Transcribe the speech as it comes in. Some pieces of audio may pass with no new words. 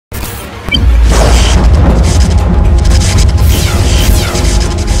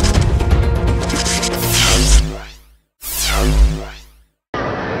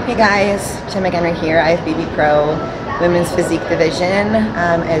guys, McEnery here, IFBB Pro, Women's Physique Division,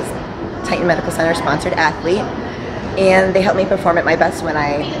 as Titan Medical Center sponsored athlete, and they help me perform at my best when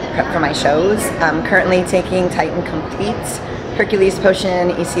I prep for my shows. I'm currently taking Titan Completes, Hercules Potion,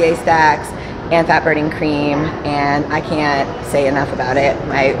 ECA Stacks, and Fat Burning Cream, and I can't say enough about it.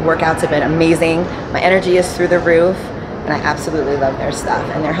 My workouts have been amazing, my energy is through the roof, and I absolutely love their stuff,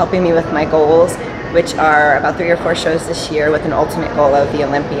 and they're helping me with my goals, which are about 3 or 4 shows this year with an ultimate goal of the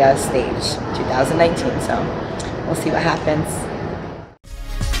Olympia stage 2019, so we'll see what happens.